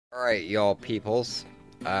Alright, y'all peoples.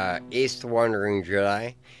 Ace the Wandering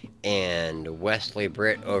Jedi and Wesley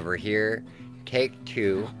Britt over here. Take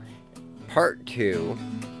 2, part 2.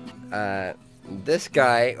 This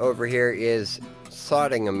guy over here is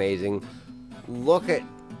sodding amazing. Look at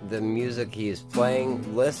the music he's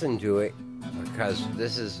playing. Listen to it, because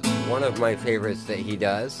this is one of my favorites that he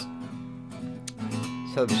does.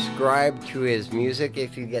 Subscribe to his music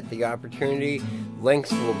if you get the opportunity.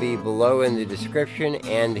 Links will be below in the description,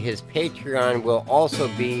 and his Patreon will also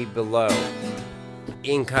be below.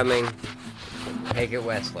 Incoming. Take it,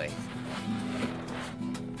 Wesley.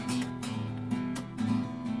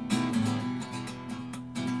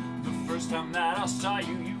 The first time that I saw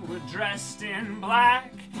you, you were dressed in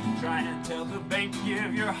black, trying to tell the bank to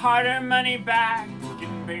give your hard-earned money back.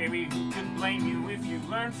 Looking, baby, who could blame you if you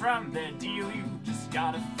learn from their deal? You just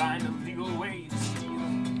gotta find a legal way to steal.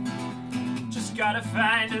 Just gotta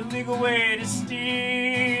find a legal way to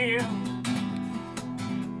steal.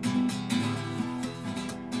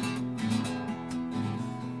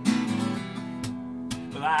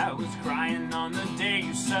 Well, I was crying on the day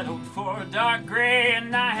you settled for a dark gray,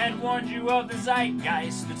 and I had warned you of the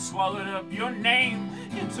zeitgeist that swallowed up your name.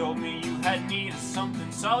 You told me you had need of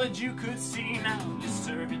something solid you could see. Now you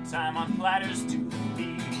serve your time on platters to the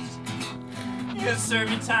thieves. You serve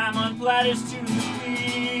your time on platters to the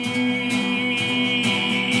thieves.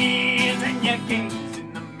 And you gazed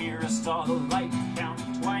in the mirror, saw the light count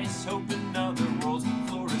twice, hoping other worlds would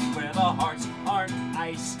flourish where the hearts aren't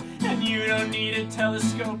ice. And you don't need a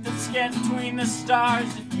telescope that scans between the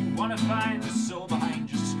stars if you want to find the soul behind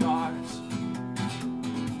your scars.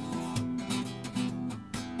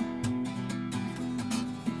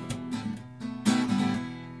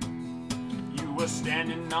 You were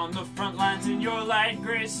standing on the front lines in your light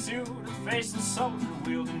gray suit, a faceless soldier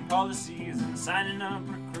wielding policies and signing up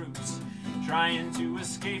recruits, trying to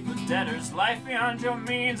escape a debtor's life beyond your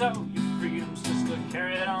means. Oh, your freedom's just a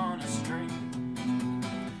carrot on a string.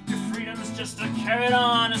 Your freedom's just a carrot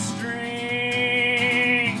on a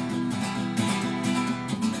string.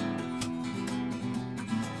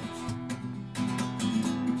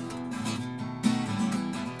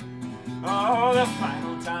 Oh, the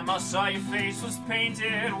final time I saw your face was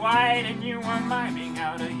painted white, and you were miming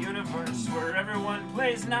out a universe where everyone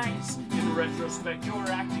plays nice. In retrospect, your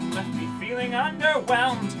acting left me feeling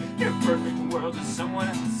underwhelmed. Your perfect world is someone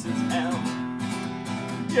else's hell.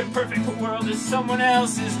 Your perfect world is someone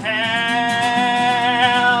else's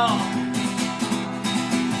hell.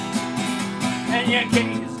 And you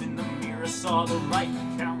gazed in the mirror, saw the light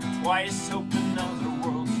count twice, hoping other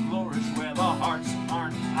worlds flourish where the hearts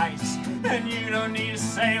aren't ice. And you don't need to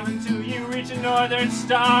sail until you reach a northern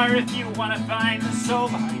star if you want to find the soul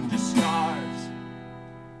behind your scars.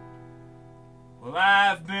 Well,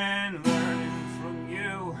 I've been learning from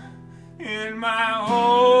you in my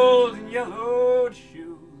old and yellowed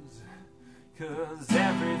shoes, 'cause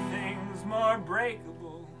everything's more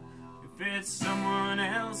breakable if it's someone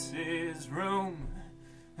else's room.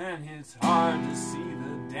 And it's hard to see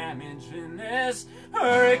the damage in this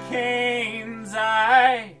hurricane's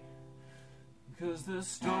eye, 'cause the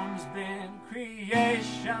storm's been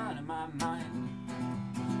creation of my mind.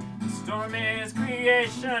 The storm is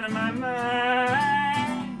creation of my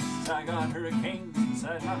mind. I got hurricanes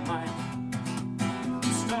inside my mind. The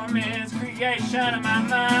storm is creation of my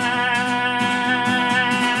mind.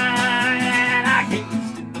 And I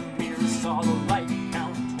gazed in the mirror, saw the light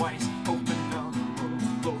count twice, hoping other worlds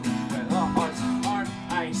flourish where the hearts aren't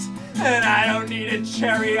ice. And I don't need a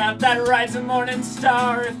chariot that rides a morning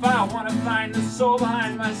star if I want to find the soul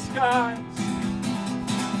behind my scars.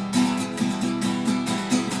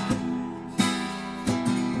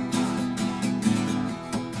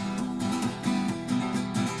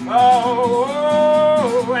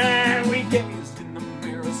 Oh, and we gazed in the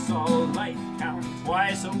mirror, saw the light count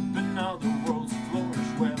twice, hoping other worlds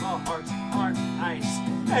flourish where the hearts aren't ice.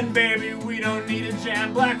 And baby, we don't need to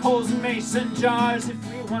jam black holes in mason jars if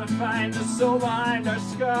we want to find the soul behind our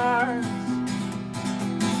scars.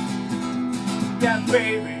 Yeah,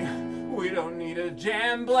 baby, we don't need to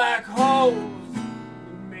jam black holes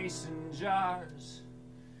in mason jars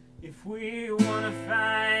if we want to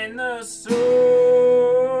find the soul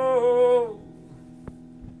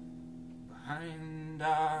behind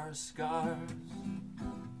our scars.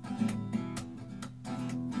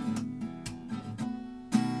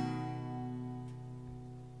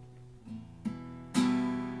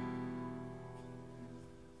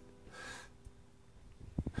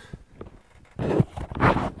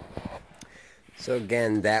 So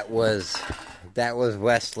again, that was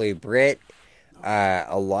Wesley Britt.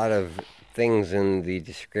 A lot of things in the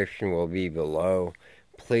description will be below.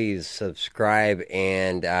 please subscribe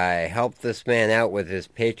and help this man out with his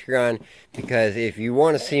Patreon, because if you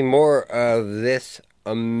want to see more of this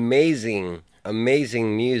amazing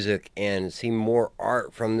music and see more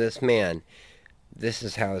art from this man, this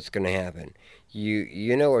is how it's going to happen.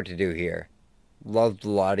 You know what to do here. Love the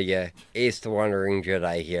lot of you. Ace the Wandering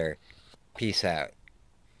Jedi here. Peace out.